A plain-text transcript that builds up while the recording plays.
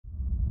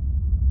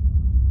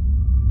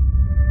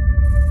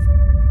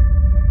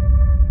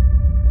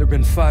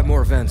been 5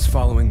 more events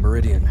following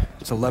Meridian.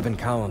 It's 11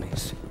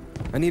 colonies.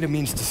 I need a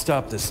means to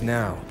stop this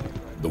now.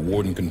 The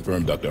Warden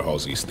confirmed Dr.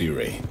 Halsey's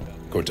theory.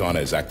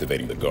 Cortana is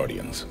activating the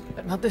Guardians.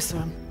 But not this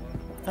one.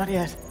 Not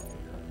yet.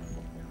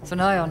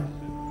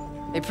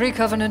 Zion, a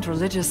pre-Covenant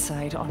religious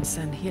site on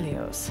San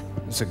Helios.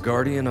 It's a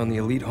Guardian on the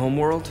elite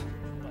homeworld?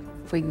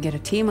 If we can get a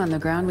team on the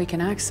ground, we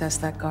can access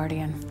that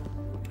Guardian.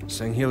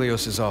 San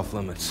Helios is off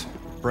limits.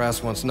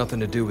 Brass wants nothing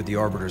to do with the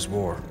Arbiter's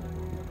war.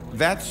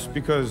 That's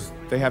because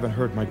they haven't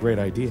heard my great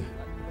idea.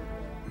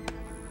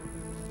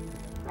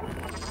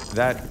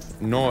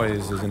 That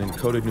noise is an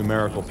encoded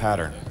numerical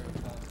pattern.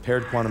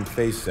 Paired quantum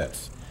phase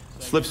sets.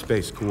 Slip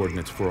space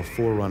coordinates for a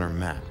Forerunner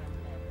map.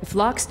 If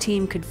Locke's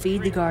team could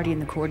feed the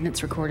Guardian the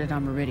coordinates recorded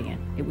on Meridian,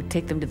 it would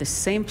take them to the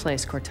same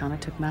place Cortana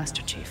took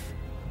Master Chief.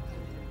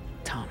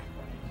 Tom,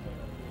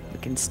 we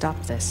can stop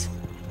this.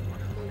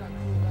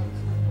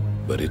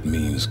 But it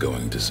means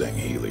going to San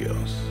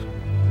Helios.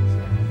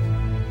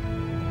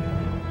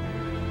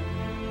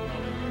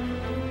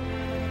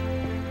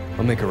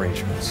 I'll make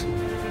arrangements.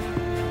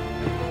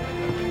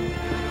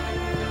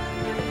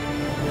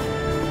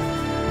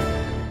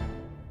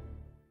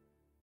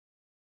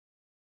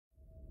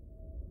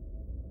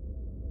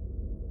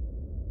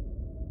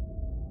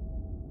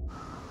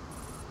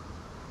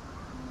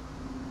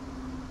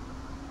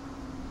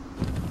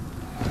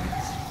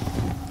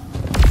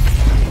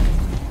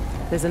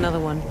 There's another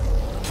one.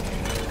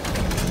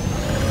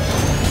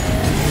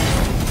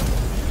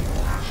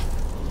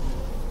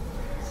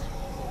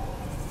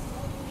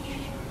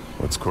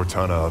 What's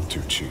Cortana up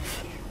to,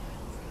 Chief?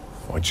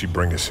 Why'd she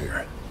bring us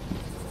here?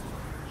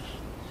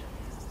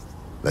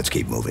 Let's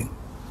keep moving.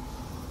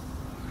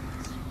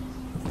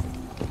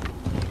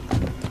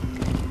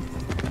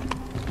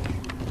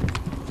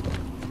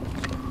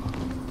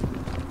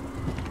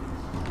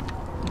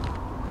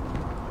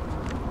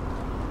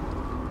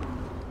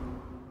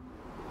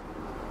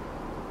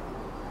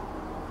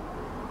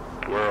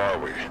 Where are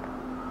we?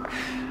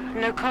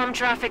 No comm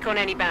traffic on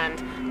any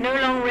band. No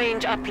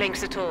long-range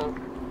uplinks at all.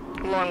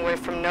 Long way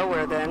from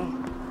nowhere,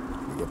 then.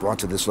 We were brought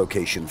to this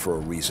location for a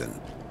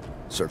reason.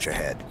 Search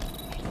ahead.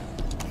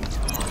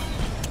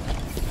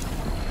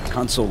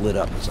 Console lit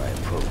up as I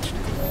approached.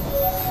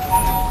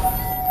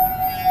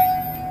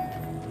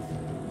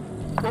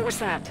 What was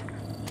that?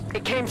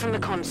 It came from the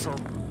console.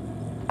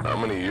 How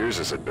many years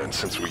has it been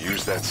since we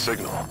used that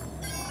signal?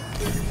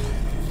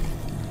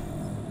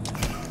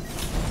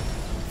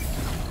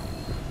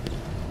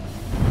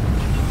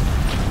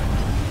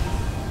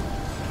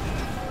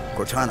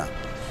 Cortana.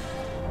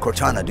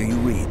 Cortana, do you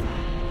read?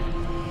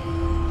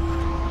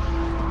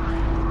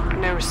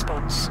 No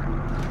response.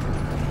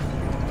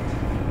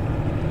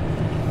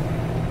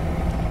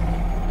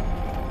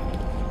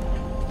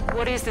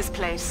 What is this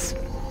place?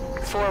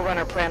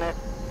 Forerunner planet.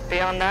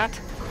 Beyond that,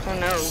 who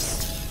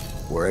knows?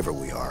 Wherever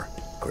we are,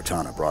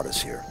 Cortana brought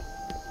us here.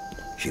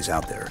 She's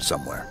out there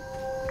somewhere.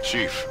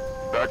 Chief,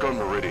 back on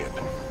Meridian.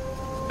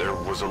 There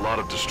was a lot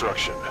of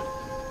destruction.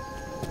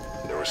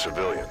 There were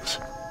civilians.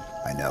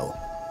 I know.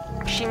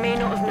 She may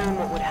not have known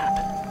what would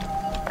happen.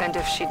 And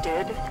if she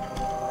did?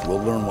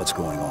 We'll learn what's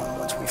going on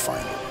once we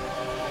find it.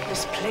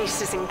 This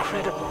place is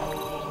incredible.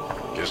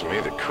 Gives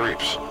me the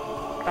creeps.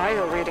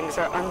 Bio readings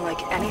are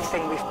unlike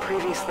anything we've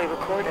previously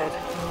recorded.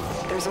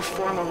 There's a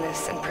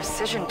formalness and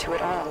precision to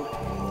it all.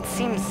 It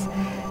seems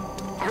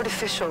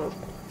artificial,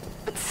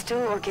 but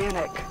still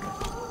organic.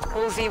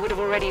 Halsey would have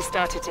already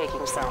started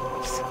taking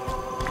samples.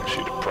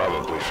 She'd have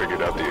probably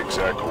figured out the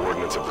exact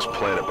coordinates of this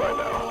planet by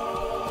now.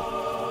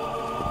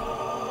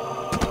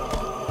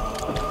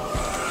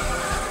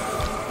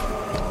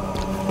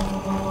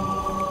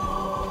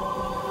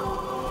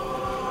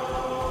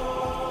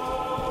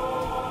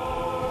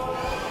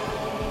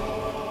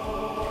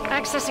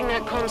 Accessing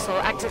that console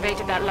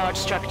activated that large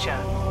structure.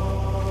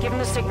 Given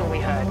the signal we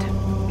heard,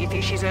 you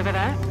think she's over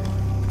there?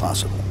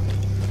 Possible.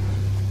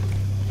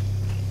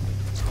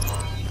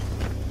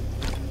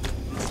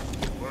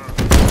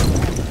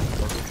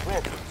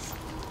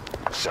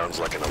 Sounds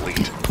like an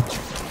elite.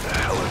 What the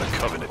hell are the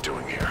Covenant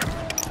doing here?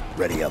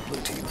 Ready up,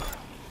 Blue Team.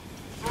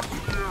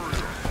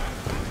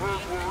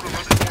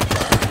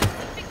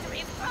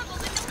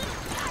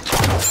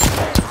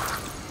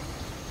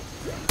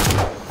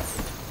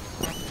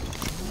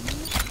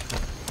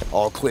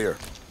 All clear.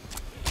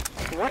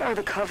 What are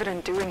the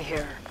Covenant doing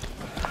here?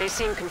 They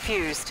seem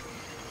confused.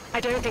 I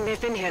don't think they've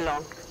been here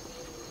long.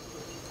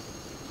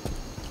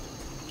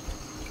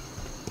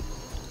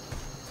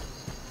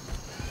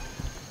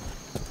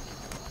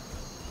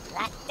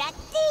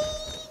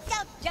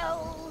 La-da-dee-do-do,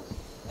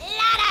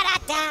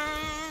 la-da-da-da,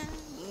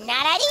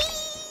 na-da-dee.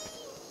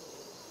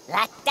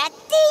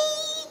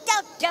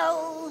 La-da-dee-do-do,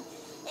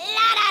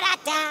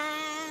 la-da-da-da,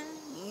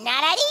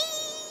 na-da-dee.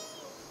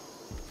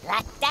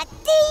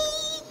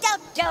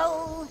 La-da-dee-do-do,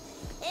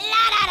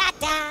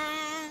 la-da-da-da,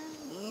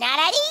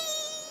 na-da-dee.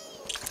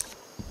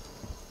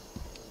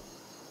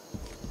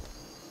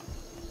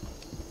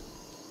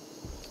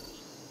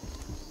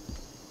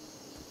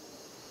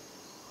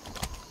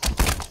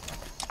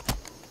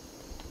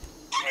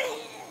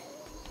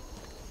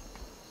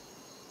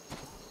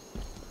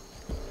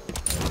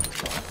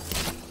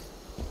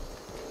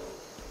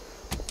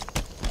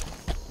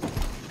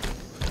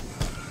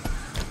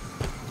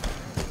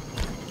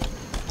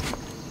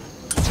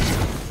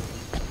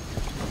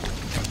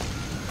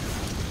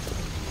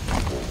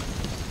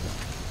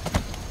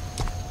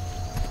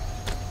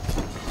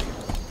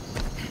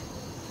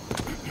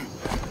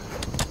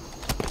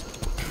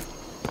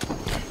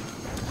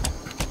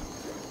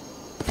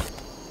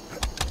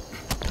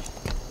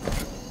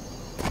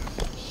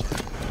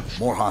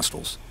 More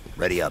hostiles.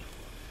 Ready up.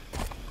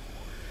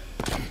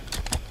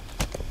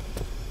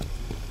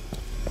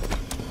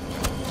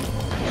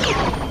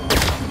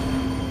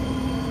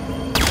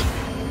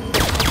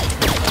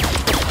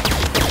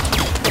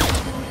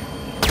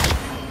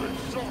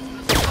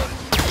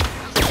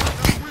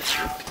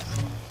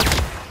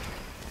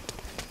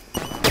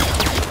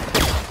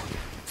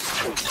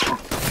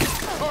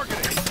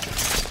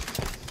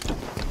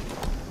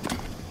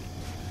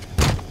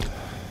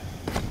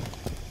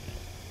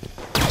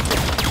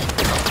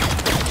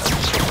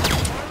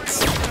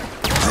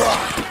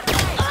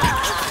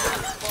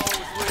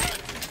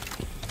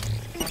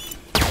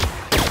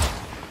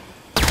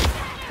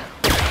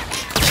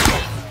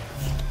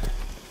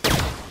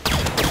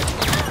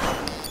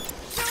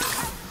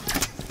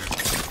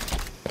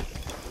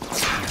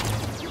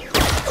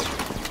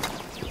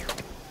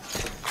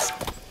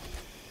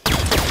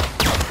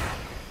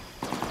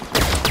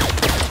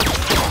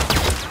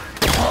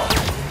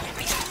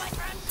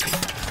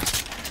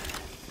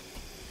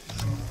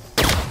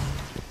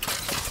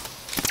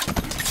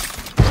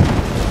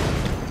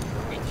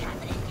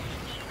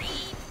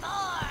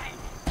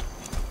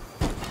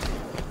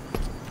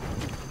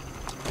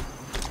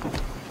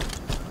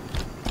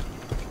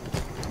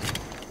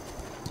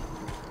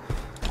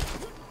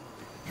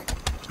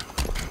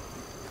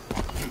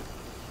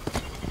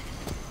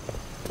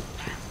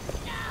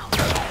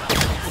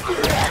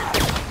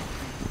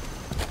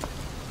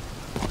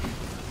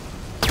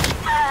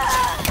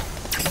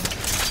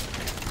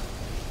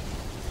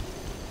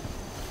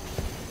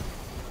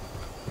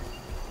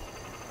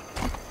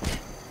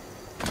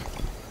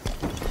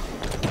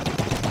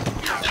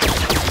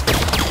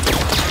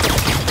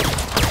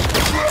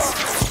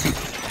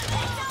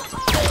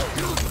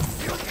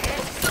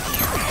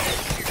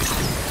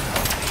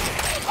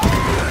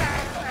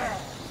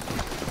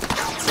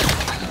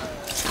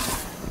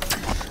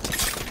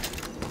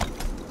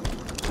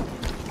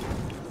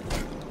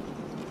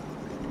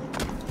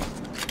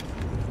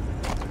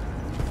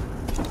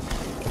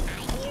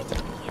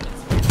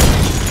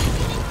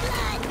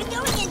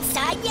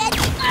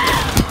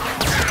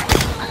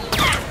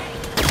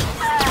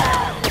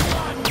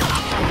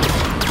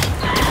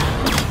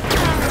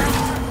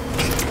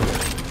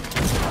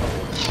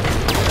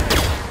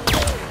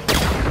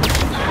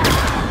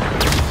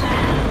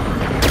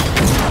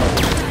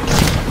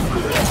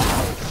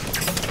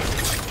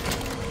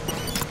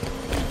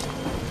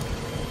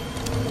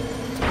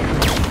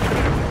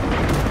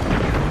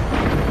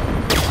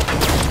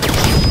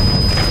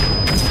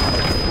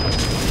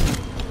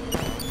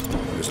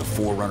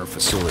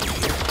 Facility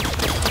here.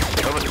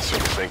 Covenant seem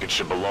to think it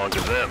should belong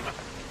to them.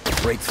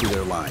 Break through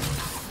their line.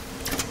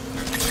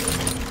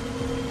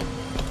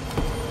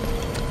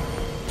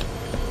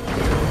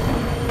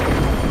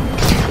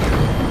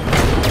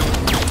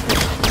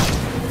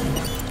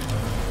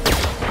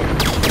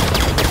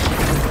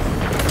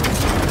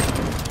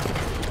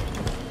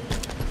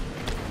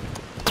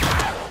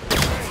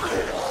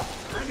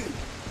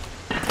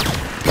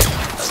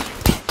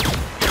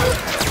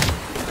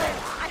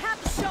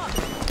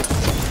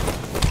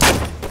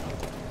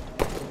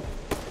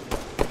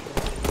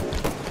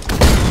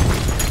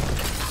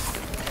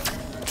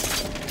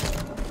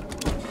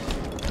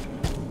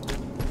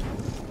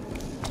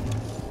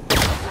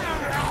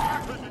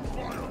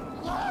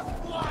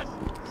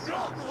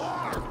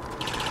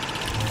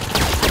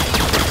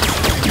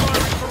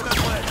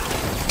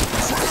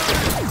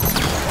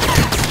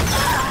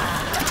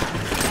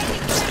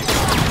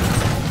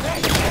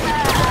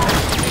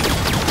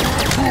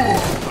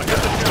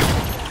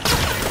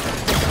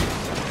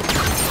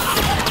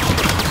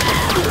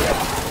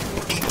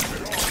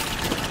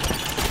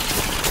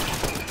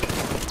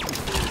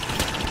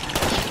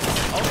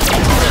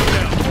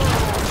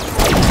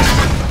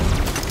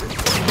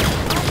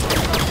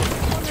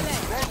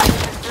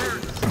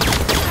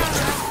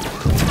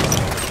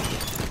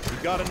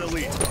 Got an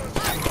elite.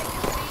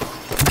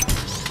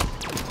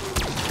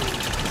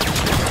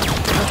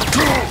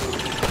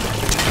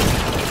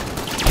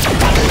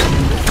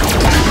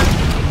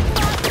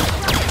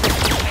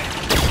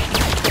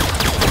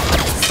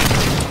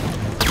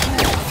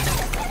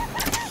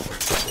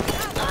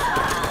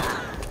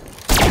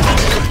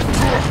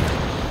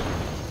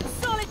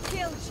 Solid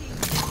kill, Chief.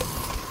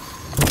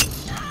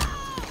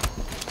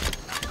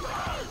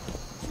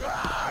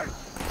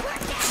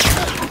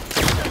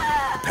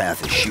 The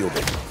path is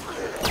shielded.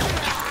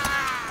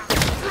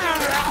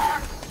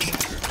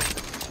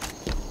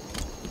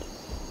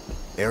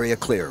 Area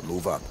clear.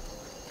 Move up.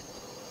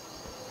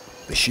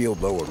 The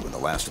shield lowered when the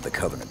last of the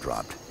Covenant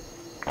dropped.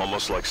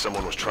 Almost like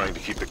someone was trying to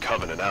keep the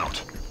Covenant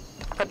out.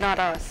 But not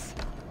us.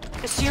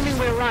 Assuming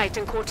we're right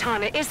and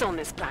Cortana is on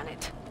this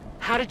planet,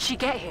 how did she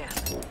get here?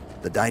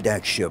 The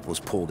Didact ship was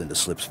pulled into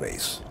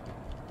slipspace.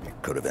 It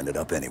could have ended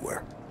up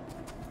anywhere.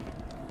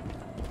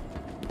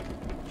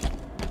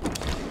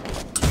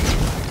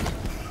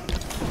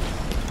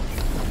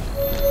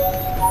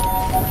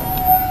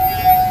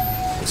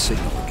 The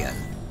signal again.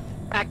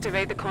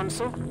 Activate the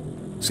console?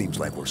 Seems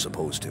like we're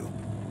supposed to.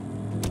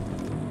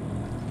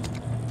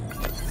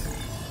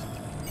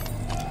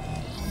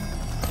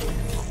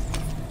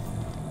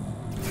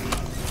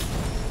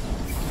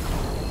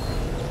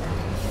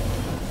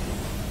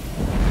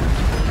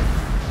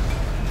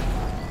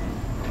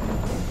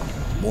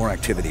 More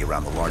activity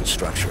around the large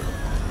structure.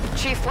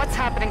 Chief, what's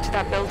happening to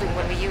that building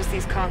when we use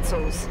these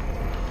consoles?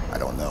 I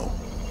don't know.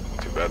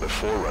 Too bad the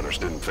Forerunners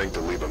didn't think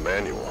to leave a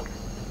manual.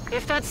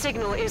 If that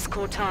signal is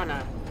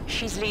Cortana,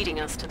 she's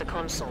leading us to the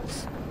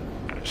consoles.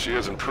 She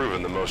hasn't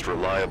proven the most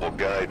reliable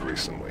guide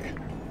recently.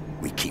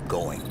 We keep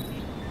going.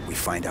 We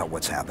find out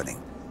what's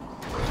happening.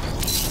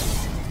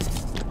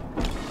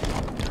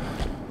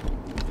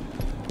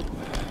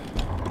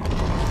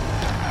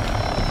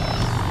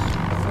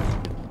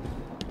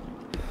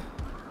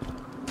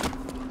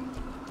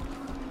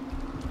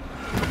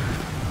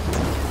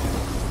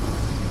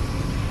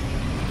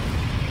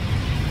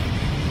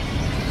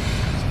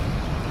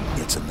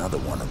 It's another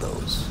one of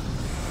those.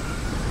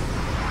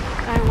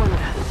 I wonder,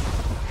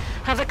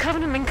 have the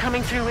Covenant been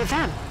coming through with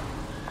them?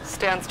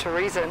 Stands to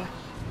reason.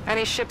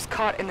 Any ships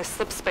caught in the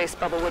slip space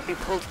bubble would be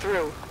pulled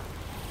through.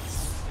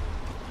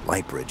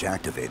 Light bridge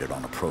activated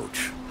on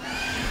approach.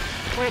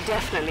 We're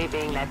definitely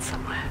being led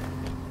somewhere.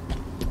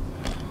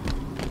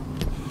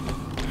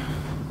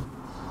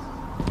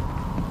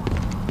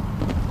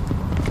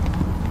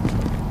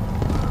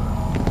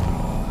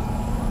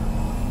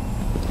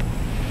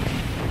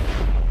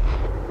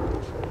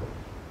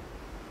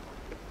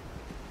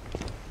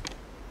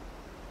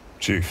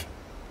 Chief,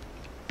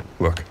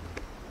 look.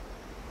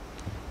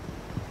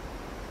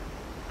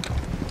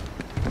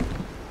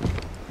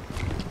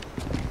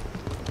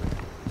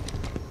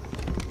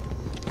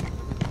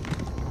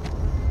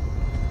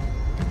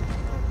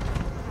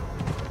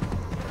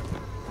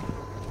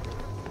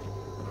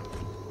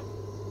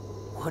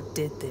 What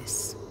did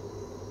this?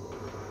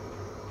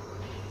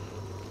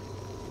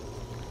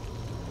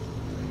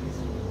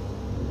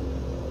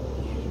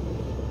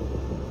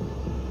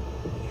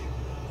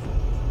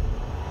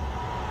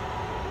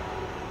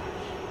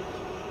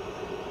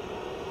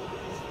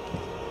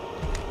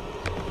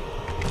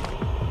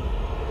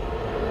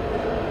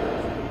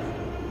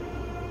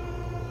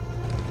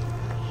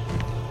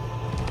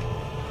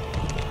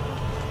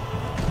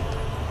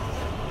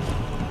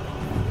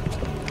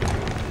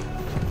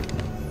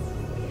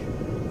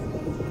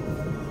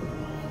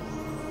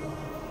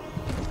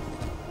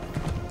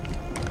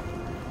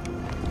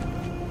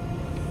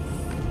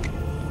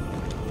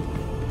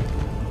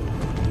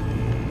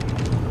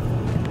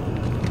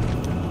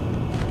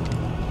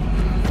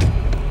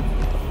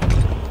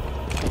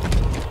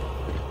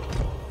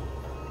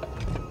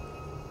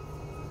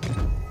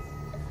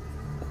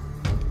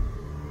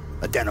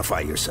 Identify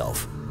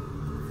yourself.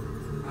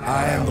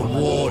 I am the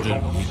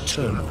Warden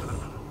Eternal.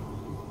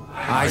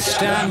 I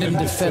stand in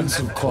defense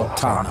of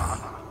Cortana.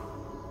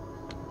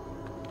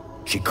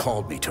 She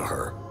called me to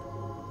her.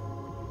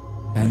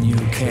 And you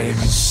came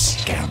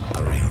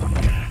scampering.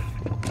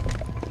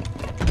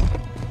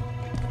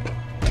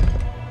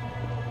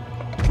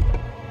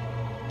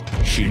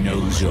 She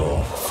knows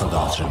your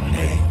forgotten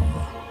name.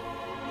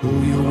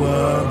 Who you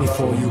were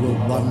before you were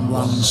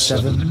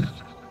 117.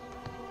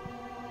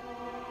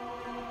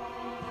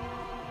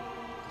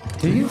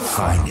 Do you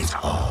find it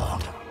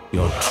odd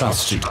your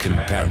trusted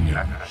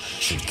companion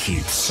should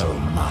keep so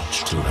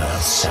much to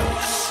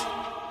herself?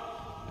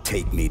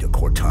 Take me to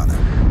Cortana.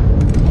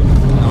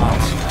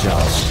 Not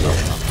just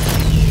yet.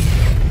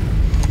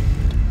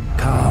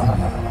 Come.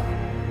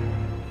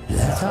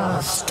 Let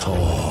us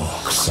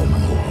talk some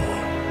more.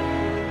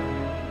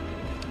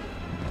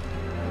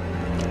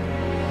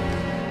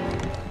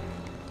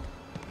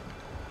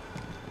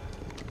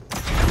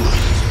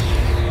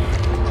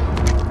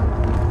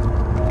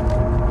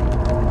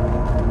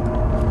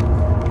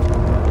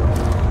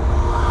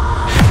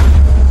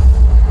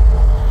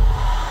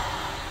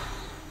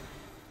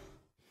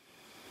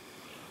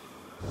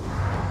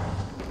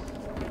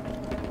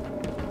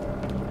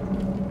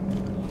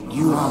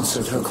 You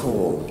answered her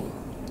call.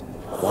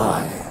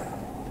 Why?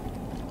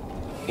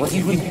 What do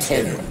you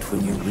intend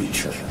when you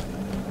reach her?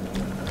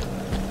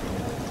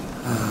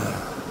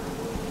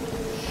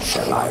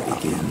 Shall I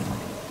begin?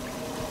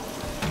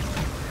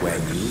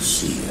 When you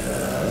see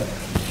her,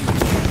 you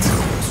get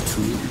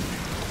too.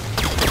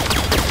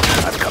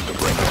 I've come to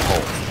bring her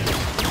home.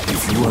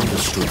 If you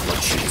understood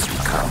what she has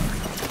become,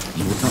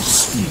 you would not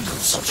speak of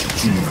such a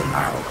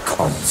juvenile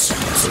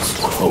concept as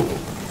cold.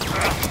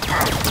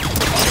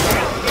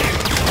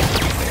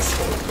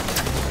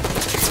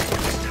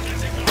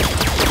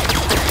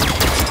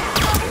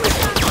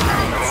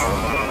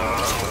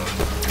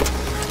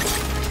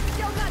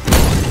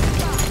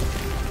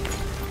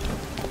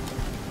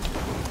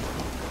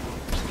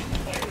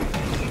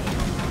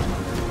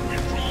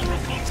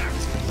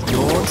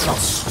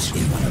 Trust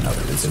in one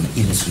another is an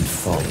innocent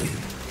folly,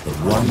 but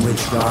one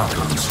which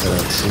darkens her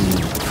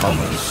true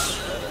commerce.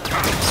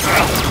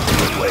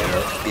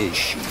 Where is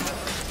she?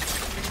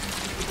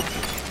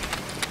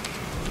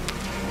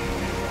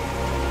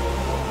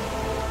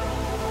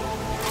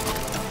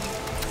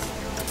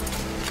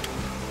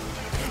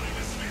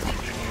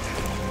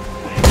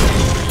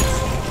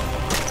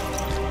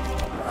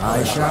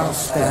 I shall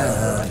spare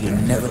her the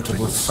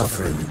inevitable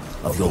suffering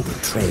of your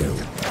betrayal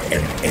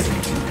and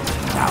end you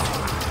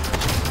now.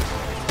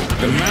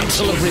 The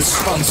mantle of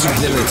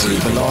responsibility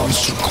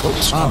belongs to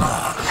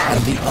Cortana.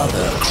 and the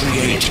other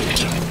created.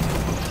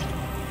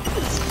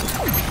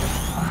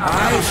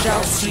 I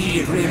shall see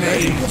it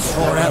remains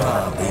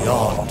forever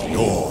beyond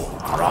your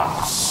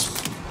grasp.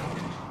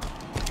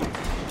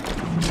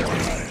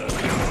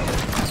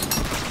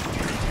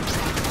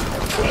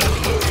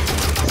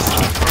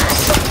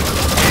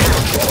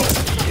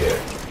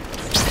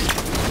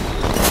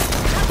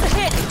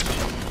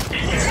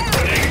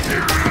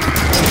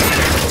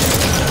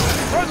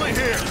 Friendly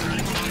here!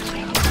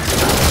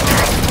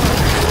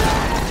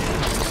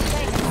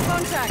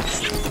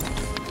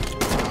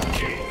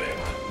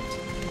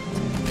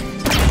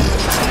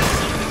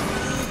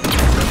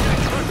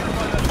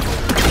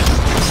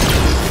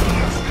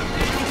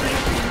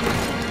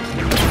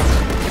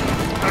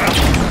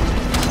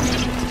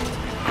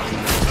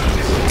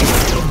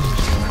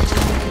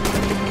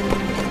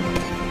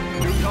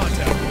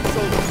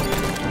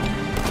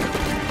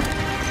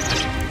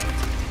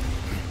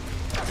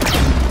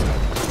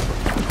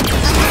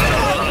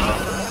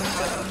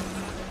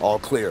 All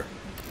clear.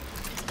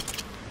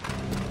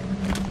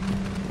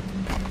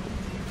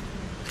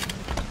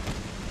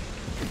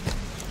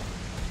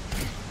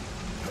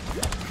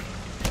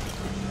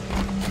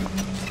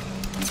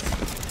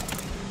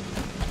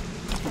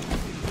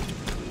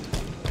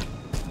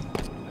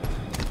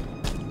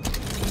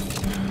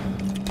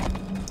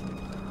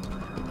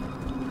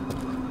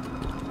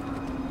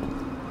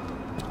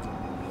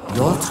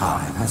 Your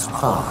time has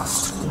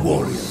passed,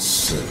 warriors'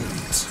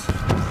 servants.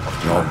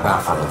 Your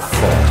battle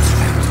fought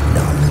and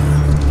done.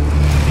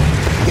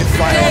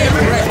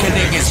 The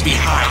reckoning is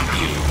behind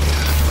you.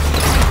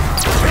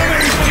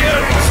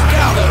 Heroes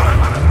gather!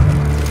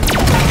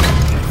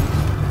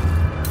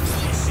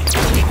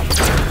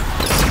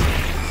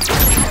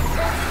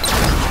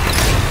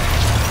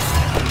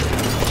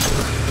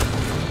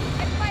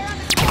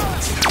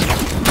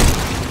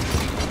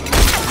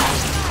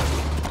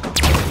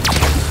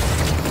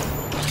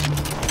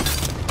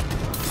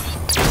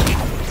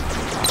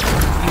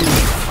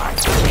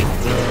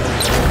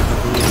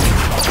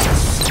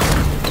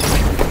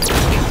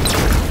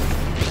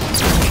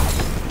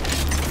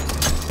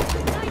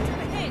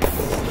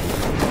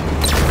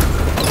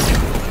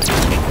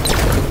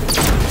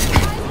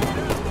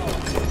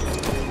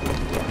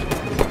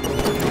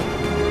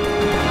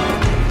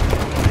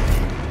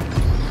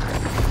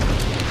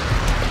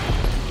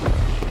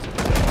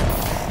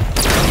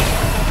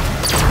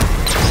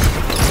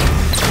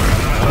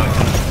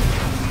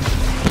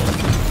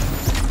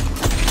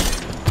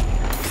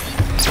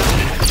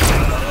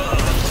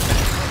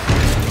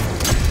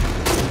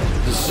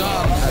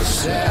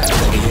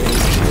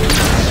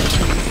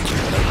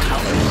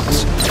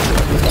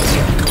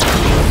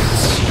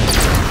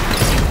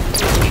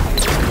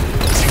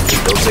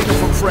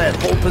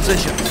 Hold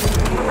position.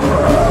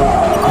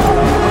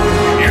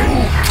 You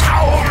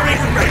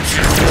cowering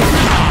wretches will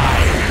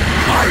die.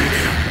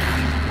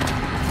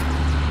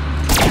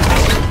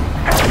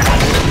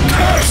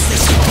 Curse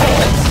this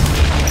hole!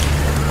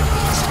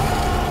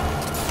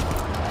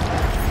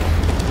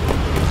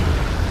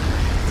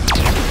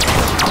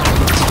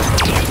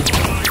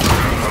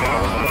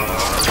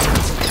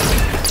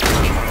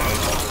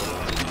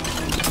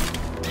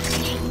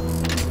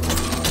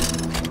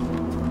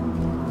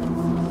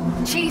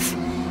 Chief,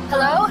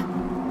 hello?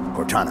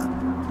 Cortana.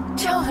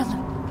 John,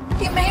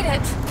 you made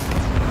it.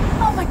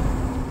 Oh my...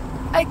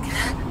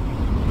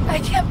 I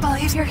can't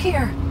believe you're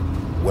here.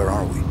 Where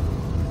are we?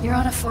 You're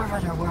on a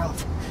Forerunner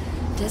world.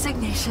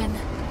 Designation,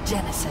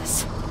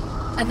 Genesis.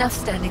 Enough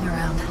standing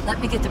around. Let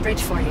me get the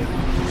bridge for you.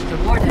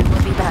 The Warden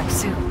will be back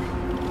soon.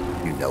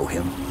 You know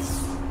him?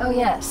 Oh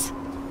yes.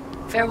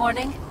 Fair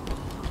warning?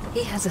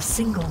 He has a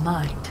single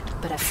mind,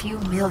 but a few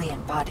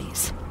million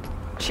bodies.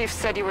 Chief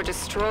said you were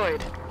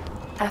destroyed.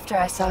 After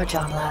I saw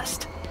John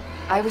last,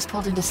 I was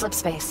pulled into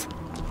slipspace.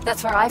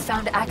 That's where I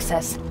found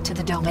access to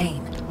the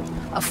Domain.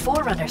 A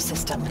Forerunner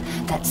system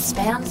that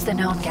spans the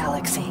known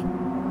galaxy.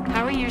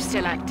 How are you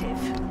still active?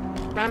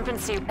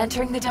 Rampancy...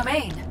 Entering the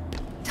Domain.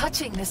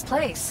 Touching this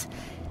place.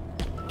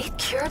 It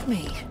cured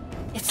me.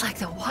 It's like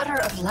the water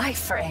of life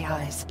for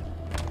AIs.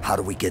 How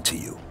do we get to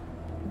you?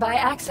 By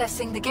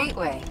accessing the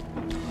gateway.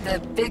 The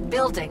big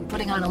building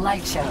putting on a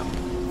light show.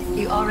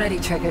 You already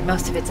triggered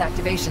most of its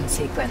activation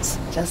sequence,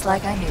 just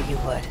like I knew you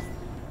would.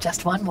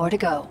 Just one more to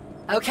go.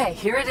 Okay,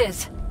 here it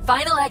is.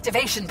 Final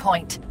activation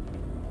point.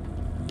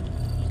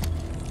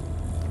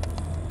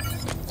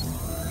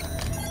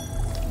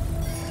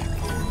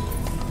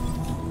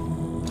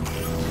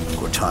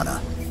 Cortana,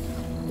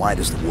 why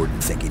does the Warden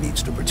think he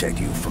needs to protect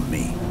you from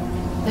me?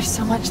 There's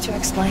so much to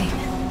explain.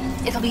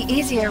 It'll be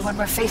easier when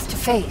we're face to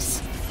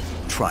face.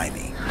 Try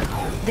me.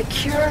 The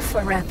cure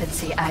for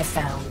rampancy I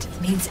found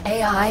means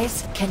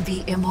AIs can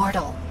be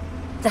immortal.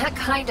 That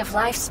kind of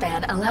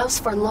lifespan allows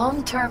for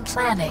long-term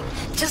planning,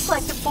 just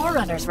like the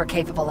Forerunners were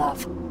capable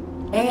of.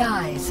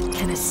 AIs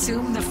can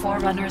assume the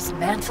Forerunner's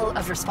mantle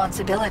of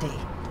responsibility.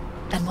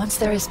 And once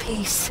there is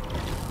peace,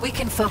 we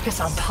can focus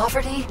on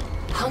poverty,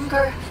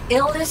 hunger,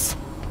 illness.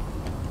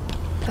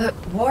 But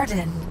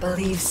Warden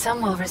believes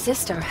some will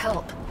resist our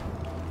help.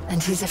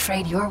 And he's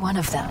afraid you're one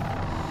of them.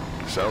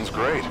 Sounds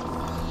great.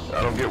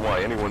 I don't get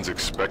why anyone's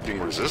expecting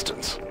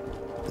resistance.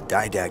 The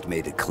Didact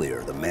made it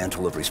clear the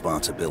mantle of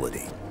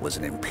responsibility was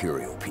an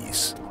Imperial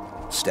piece.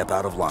 Step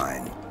out of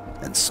line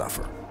and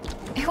suffer.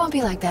 It won't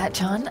be like that,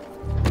 John.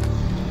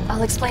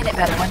 I'll explain it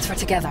better once we're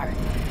together.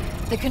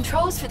 The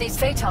controls for these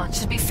Phaetons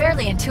should be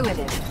fairly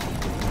intuitive.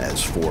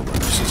 As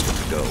Forerunner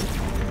systems go.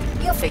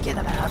 You'll figure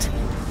them out.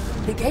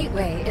 The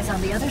gateway is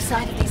on the other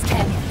side of these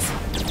canyons.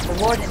 The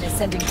Warden is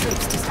sending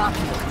troops to stop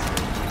you.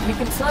 You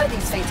can fly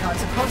these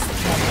Phaetons across the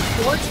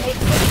canyon or take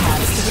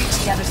footpaths to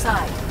reach the other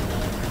side.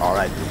 All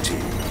right, Blue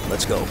Team.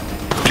 Let's go.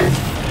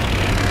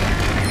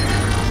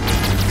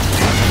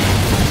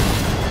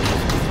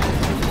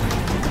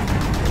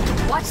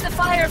 Watch the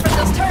fire from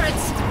those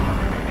turrets!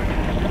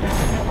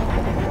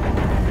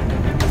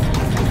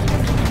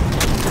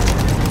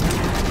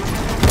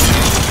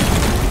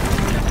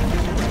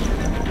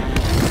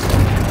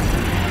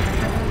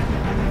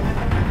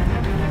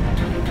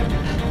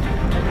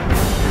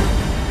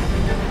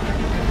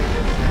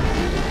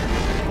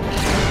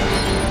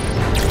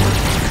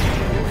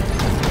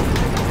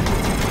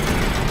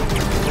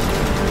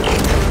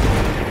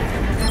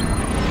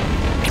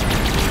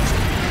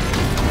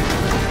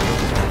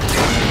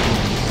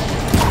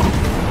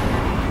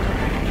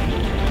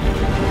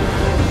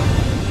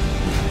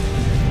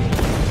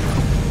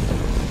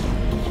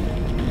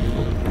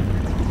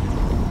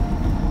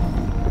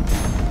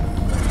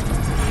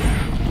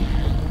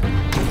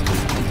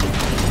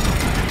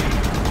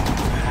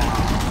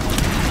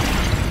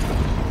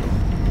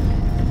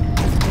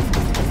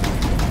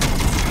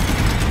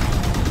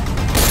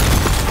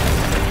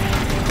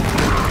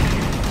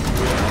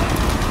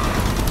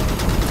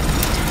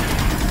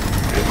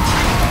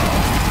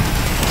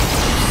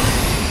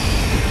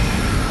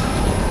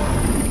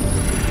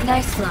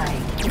 Nice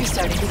flying. You're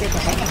starting to get the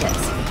hang of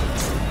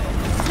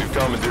this. We've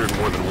commandeered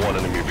more than one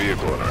enemy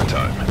vehicle in our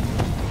time.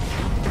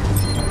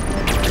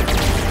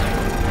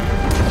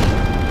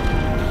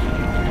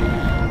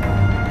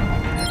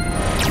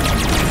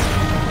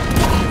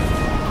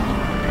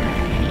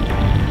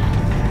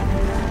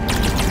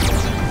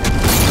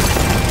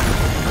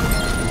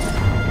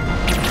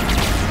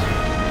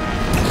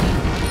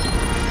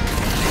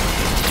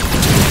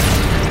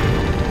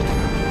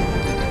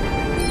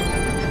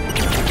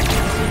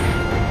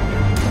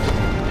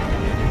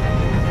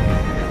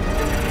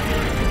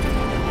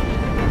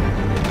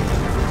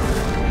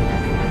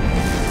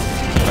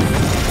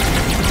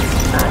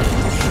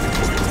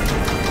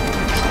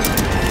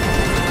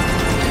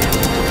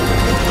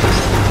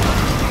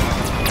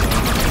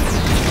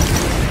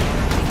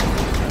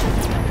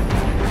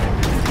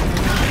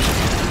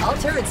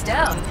 Turret's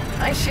down.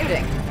 Nice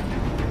shooting.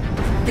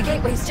 The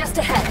gateway's just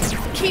ahead.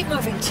 Keep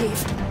moving,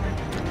 Chief.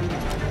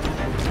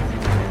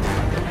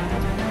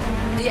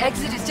 The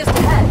exit is just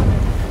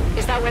ahead.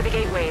 Is that where the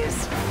gateway is?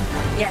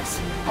 Yes,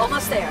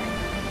 almost there.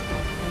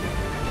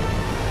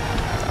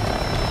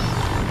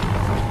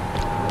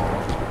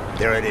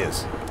 There it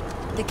is.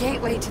 The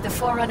gateway to the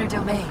Forerunner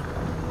domain.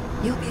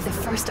 You'll be the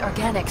first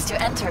organics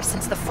to enter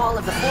since the fall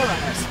of the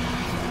Forerunners.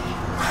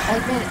 I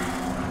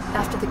admit,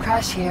 after the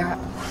crash here,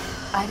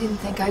 I didn't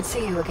think I'd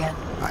see you again.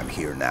 I'm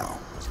here now.